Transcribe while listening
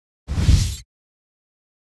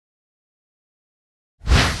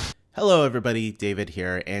Hello everybody, David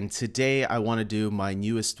here, and today I want to do my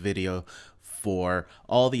newest video for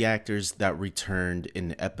all the actors that returned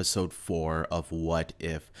in episode 4 of What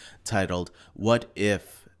If, titled What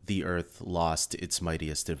If the Earth Lost Its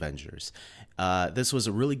Mightiest Avengers. This was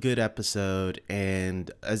a really good episode, and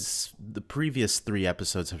as the previous 3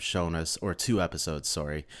 episodes have shown us, or 2 episodes,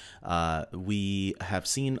 sorry, we have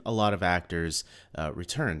seen a lot of actors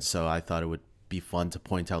return, so I thought it would be fun to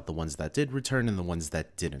point out the ones that did return and the ones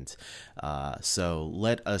that didn't. So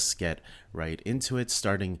let us get right into it,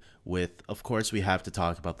 starting with, of course, we have to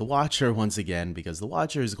talk about the Watcher once again, because the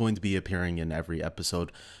Watcher is going to be appearing in every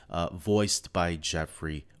episode, voiced by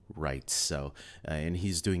Jeffrey Wright. So, and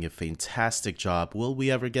he's doing a fantastic job. Will we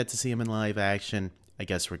ever get to see him in live action? I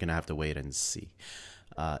guess we're going to have to wait and see.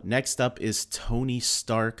 Next up is Tony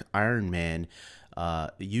Stark, Iron Man.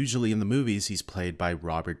 Usually in the movies, he's played by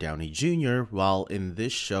Robert Downey Jr., while in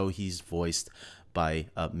this show, he's voiced by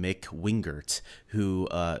Mick Wingert, who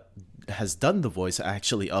has done the voice,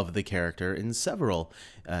 actually, of the character in several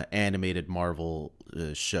animated Marvel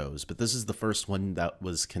shows. But this is the first one that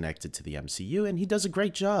was connected to the MCU, and he does a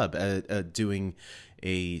great job at doing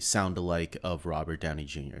a sound-alike of Robert Downey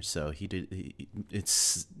Jr. So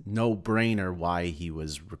it's no-brainer why he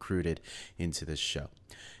was recruited into this show.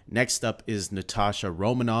 Next up is Natasha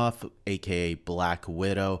Romanoff, aka Black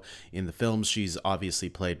Widow. In the films, she's obviously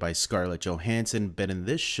played by Scarlett Johansson, but in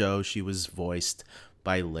this show, she was voiced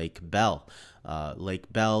by Lake Bell.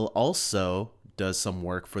 Lake Bell also does some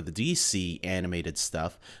work for the DC animated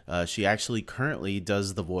stuff. She actually currently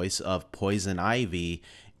does the voice of Poison Ivy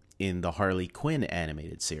in the Harley Quinn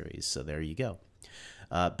animated series, so there you go.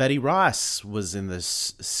 Betty Ross was in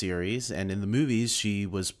this series, and in the movies, she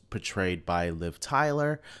was portrayed by Liv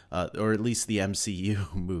Tyler, or at least the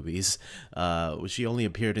MCU movies. She only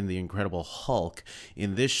appeared in The Incredible Hulk.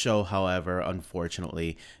 In this show, however,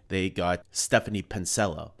 unfortunately, they got Stephanie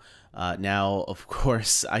Pensello. Now, of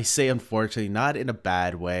course, I say unfortunately, not in a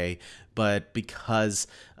bad way, but because,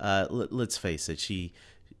 let's face it,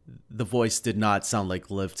 the voice did not sound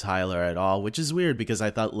like Liv Tyler at all, which is weird because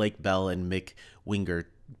I thought Lake Bell and Mick Wingert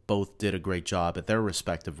both did a great job at their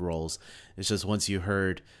respective roles. It's just once you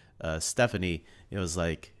heard Stephanie, it was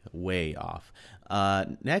like way off.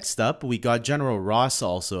 Next up, we got General Ross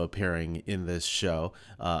also appearing in this show.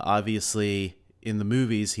 Obviously, in the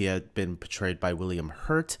movies, he had been portrayed by William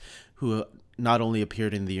Hurt, who not only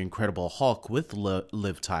appeared in The Incredible Hulk with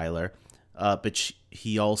Liv Tyler, but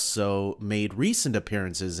he also made recent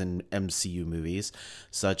appearances in MCU movies,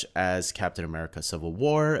 such as Captain America Civil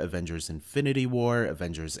War, Avengers Infinity War,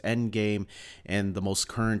 Avengers Endgame, and the most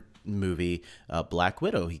current movie, Black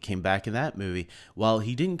Widow. He came back in that movie. While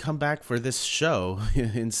he didn't come back for this show,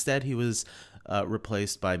 instead he was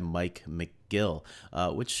replaced by Mike McGill,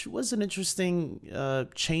 which was an interesting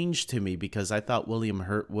change to me because I thought William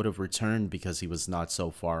Hurt would have returned because he was not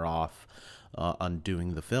so far off on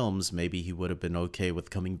doing the films. Maybe he would have been okay with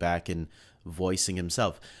coming back and voicing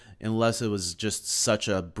himself, unless it was just such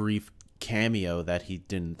a brief cameo that he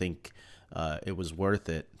didn't think it was worth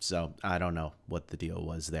it. So I don't know what the deal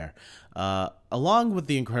was there. Along with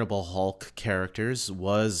the Incredible Hulk characters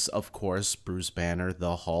was, of course, Bruce Banner,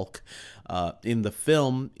 the Hulk. In the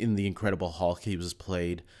film, in The Incredible Hulk, he was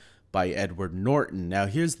played by Edward Norton. Now,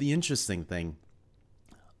 here's the interesting thing.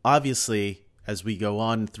 Obviously, as we go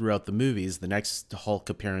on throughout the movies, the next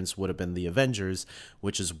Hulk appearance would have been The Avengers,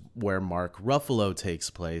 which is where Mark Ruffalo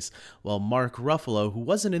takes place. Well, Mark Ruffalo, who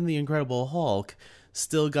wasn't in The Incredible Hulk,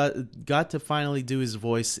 still got to finally do his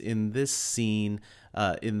voice in this scene,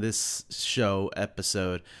 in this show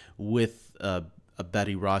episode, with a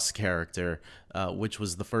Betty Ross character, which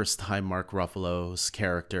was the first time Mark Ruffalo's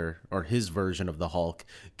character, or his version of the Hulk,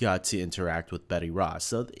 got to interact with Betty Ross.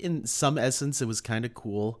 So in some essence, it was kind of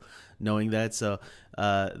cool knowing that. So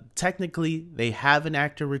technically, they have an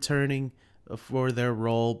actor returning for their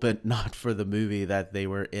role, but not for the movie that they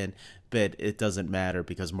were in. But it doesn't matter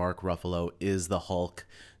because Mark Ruffalo is the Hulk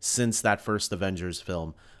since that first Avengers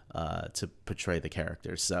film to portray the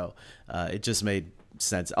character. So it just made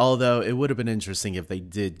sense. Although it would have been interesting if they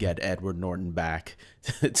did get Edward Norton back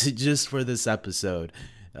to just for this episode,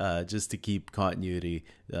 just to keep continuity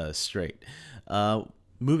straight.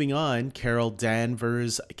 Moving on, Carol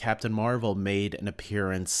Danvers, Captain Marvel, made an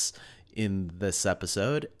appearance in this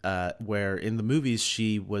episode, where in the movies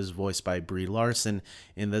she was voiced by Brie Larson.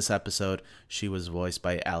 In this episode, she was voiced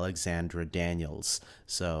by Alexandra Daniels.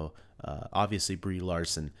 So obviously Brie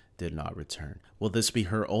Larson did not return. Will this be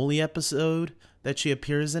her only episode that she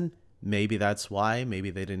appears in? Maybe that's why. Maybe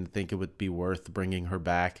they didn't think it would be worth bringing her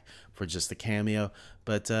back for just a cameo.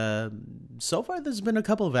 But so far, there's been a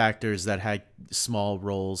couple of actors that had small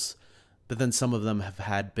roles, but then some of them have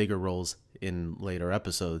had bigger roles in later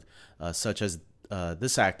episodes, such as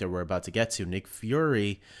this actor we're about to get to. Nick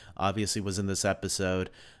Fury obviously was in this episode,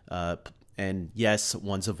 and yes,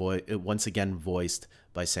 once again voiced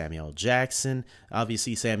by Samuel Jackson.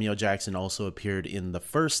 Obviously, Samuel Jackson also appeared in the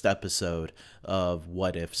first episode of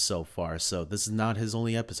What If so far, so this is not his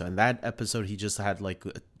only episode. In that episode, he just had like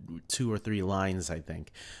 2 or 3 lines, I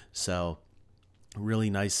think. So really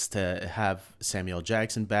nice to have Samuel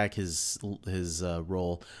Jackson back. His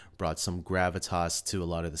role brought some gravitas to a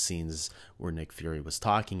lot of the scenes where Nick Fury was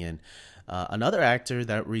talking in. Another actor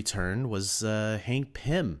that returned was Hank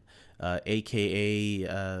Pym,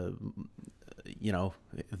 aka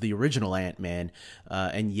the original Ant-Man,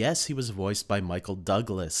 and yes, he was voiced by Michael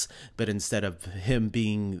Douglas, but instead of him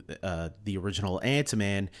being the original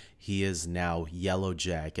Ant-Man, he is now Yellow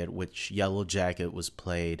Jacket, which Yellow Jacket was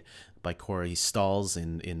played by Corey Stalls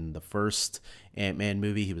in the first Ant-Man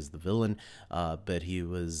movie. He was the villain, but he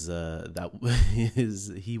was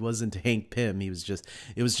he wasn't Hank Pym. It was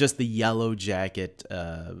just the Yellow Jacket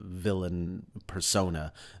villain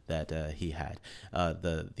persona that he had,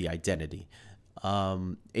 the identity.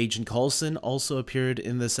 Agent Coulson also appeared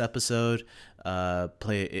in this episode,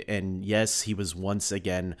 and yes, he was once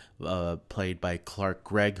again played by Clark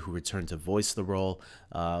Gregg, who returned to voice the role,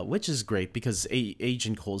 which is great because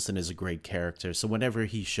Agent Coulson is a great character. So whenever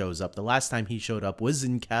he shows up, the last time he showed up was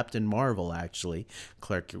in Captain Marvel, actually.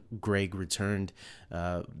 Clark Gregg returned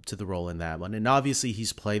to the role in that one, and obviously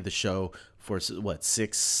he's played the show for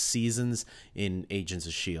 6 seasons in Agents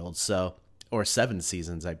of S.H.I.E.L.D., or 7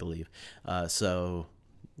 seasons, I believe. So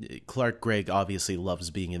Clark Gregg obviously loves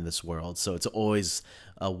being in this world, so it's always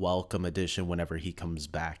a welcome addition whenever he comes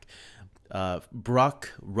back. Brock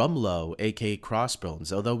Rumlow, aka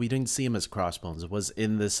Crossbones, although we didn't see him as Crossbones, was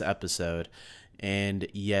in this episode, and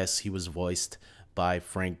yes, he was voiced by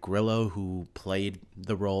Frank Grillo, who played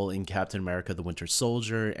the role in Captain America: The Winter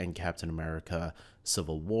Soldier and Captain America: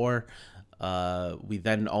 Civil War. We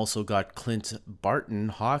then also got Clint Barton,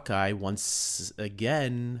 Hawkeye, once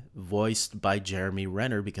again voiced by Jeremy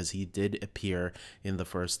Renner, because he did appear in the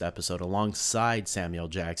first episode alongside Samuel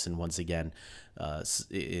Jackson once again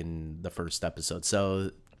in the first episode. So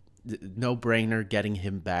no-brainer getting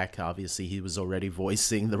him back. Obviously, he was already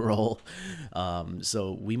voicing the role.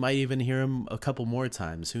 So we might even hear him a couple more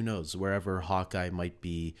times. Who knows? Wherever Hawkeye might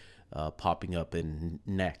be popping up in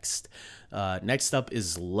next. Next up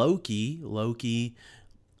is Loki. Loki,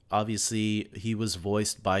 obviously, he was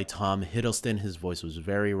voiced by Tom Hiddleston. His voice was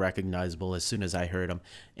very recognizable as soon as I heard him.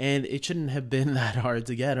 And it shouldn't have been that hard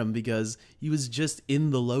to get him because he was just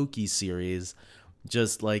in the Loki series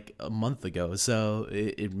just like a month ago. So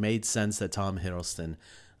it made sense that Tom Hiddleston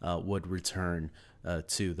would return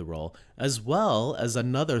to the role, as well as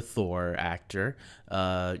another Thor actor,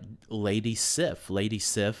 Lady Sif. Lady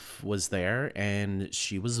Sif was there, and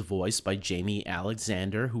she was voiced by Jamie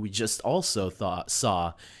Alexander, who we just also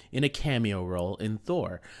saw in a cameo role in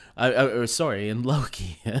Thor. In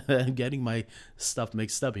Loki. I'm getting my stuff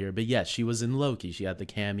mixed up here, but yes, she was in Loki. She had the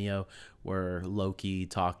cameo where Loki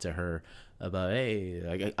talked to her about,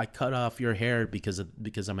 hey, I cut off your hair because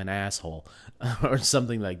I'm an asshole, or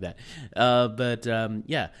something like that. But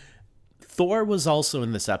yeah, Thor was also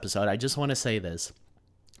in this episode. I just want to say this,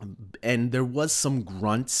 and there was some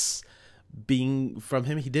grunts being from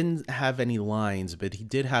him. He didn't have any lines, but he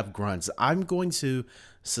did have grunts. I'm going to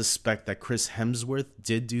suspect that Chris Hemsworth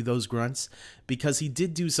did do those grunts, because he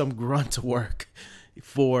did do some grunt work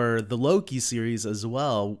for the Loki series as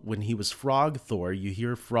well. When he was Frog Thor, you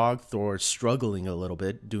hear Frog Thor struggling a little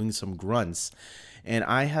bit, doing some grunts, and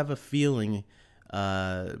I have a feeling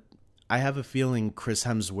Chris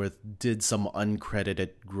Hemsworth did some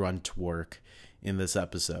uncredited grunt work in this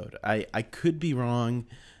episode. I could be wrong,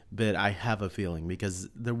 but I have a feeling, because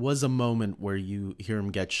there was a moment where you hear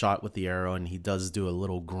him get shot with the arrow and he does do a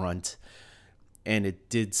little grunt, and it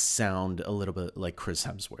did sound a little bit like Chris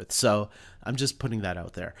Hemsworth. So I'm just putting that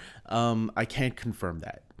out there. I can't confirm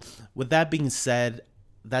that. With that being said,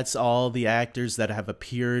 that's all the actors that have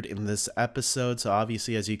appeared in this episode. So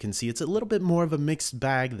obviously, as you can see, it's a little bit more of a mixed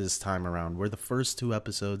bag this time around. Where the first 2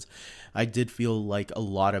 episodes, I did feel like a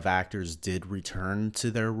lot of actors did return to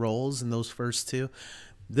their roles in those first 2.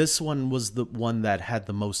 This one was the one that had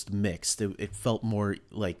the most mixed. It felt more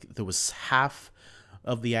like there was half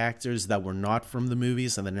of the actors that were not from the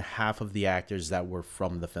movies, and then half of the actors that were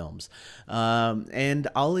from the films. And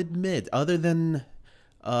I'll admit, other than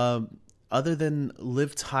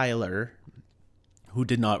Liv Tyler, who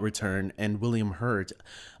did not return, and William Hurt,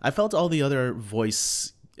 I felt all the other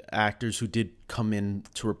voice actors who did come in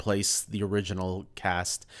to replace the original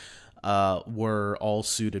cast were all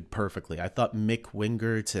suited perfectly. I thought Mick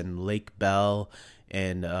Wingert and Lake Bell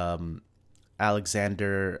and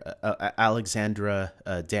Alexandra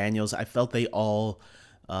Daniels, I felt they all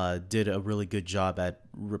did a really good job at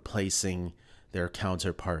replacing their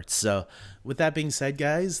counterparts. So with that being said,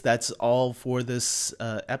 guys, that's all for this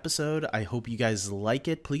episode. I hope you guys like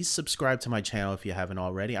it. Please subscribe to my channel if you haven't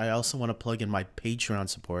already. I also want to plug in my Patreon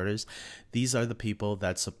supporters. These are the people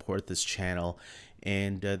that support this channel,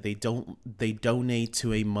 and they donate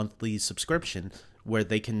to a monthly subscription where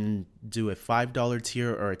they can do a $5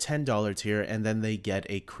 tier or a $10 tier, and then they get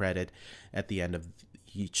a credit at the end of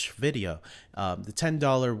each video. The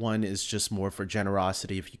 $10 one is just more for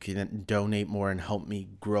generosity. If you can donate more and help me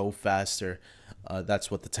grow faster,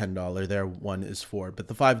 that's what the $10 there one is for. But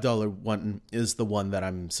the $5 one is the one that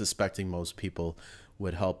I'm suspecting most people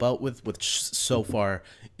would help out with, which so far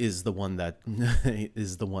is the one that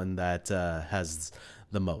has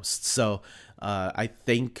the most. So I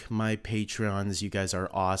thank my Patreons. You guys are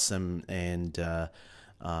awesome, and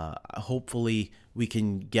hopefully we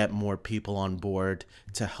can get more people on board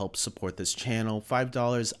to help support this channel.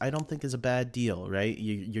 $5 I don't think is a bad deal, right?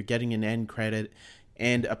 You're getting an end credit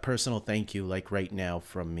and a personal thank you like right now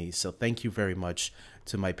from me. So thank you very much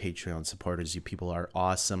to my Patreon supporters. You people are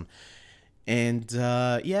awesome. And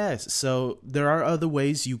yeah, so there are other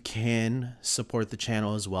ways you can support the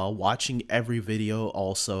channel as well. Watching every video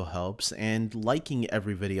also helps, and liking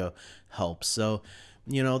every video helps. So,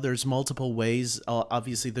 you know, there's multiple ways.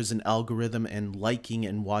 Obviously, there's an algorithm, and liking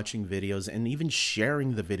and watching videos and even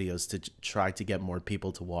sharing the videos to try to get more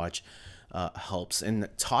people to watch helps. And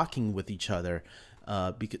talking with each other,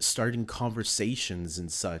 because starting conversations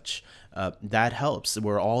and such, that helps.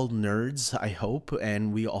 We're all nerds, I hope,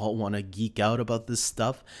 and we all want to geek out about this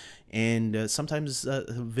stuff. And sometimes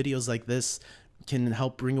videos like this can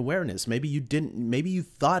help bring awareness. Maybe you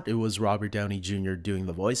thought it was Robert Downey Jr. doing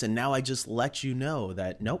the voice, and now I just let you know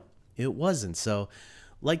that nope, it wasn't. So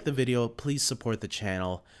like the video, please support the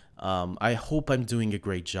channel. I hope I'm doing a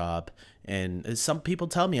great job, and some people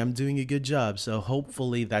tell me I'm doing a good job, so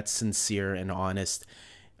hopefully that's sincere and honest.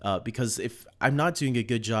 Because if I'm not doing a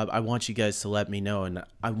good job, I want you guys to let me know, and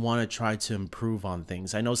I want to try to improve on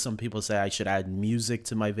things. I know some people say I should add music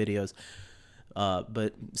to my videos,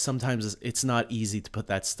 but sometimes it's not easy to put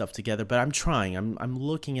that stuff together. But I'm trying. I'm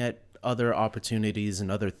looking at other opportunities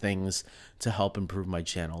and other things to help improve my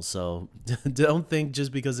channel. So don't think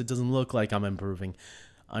just because it doesn't look like I'm improving,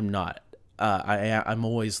 I'm not. I'm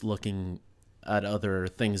always looking at other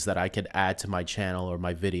things that I could add to my channel or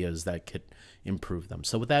my videos that could improve them.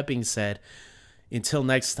 So with that being said, until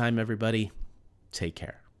next time, everybody, take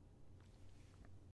care.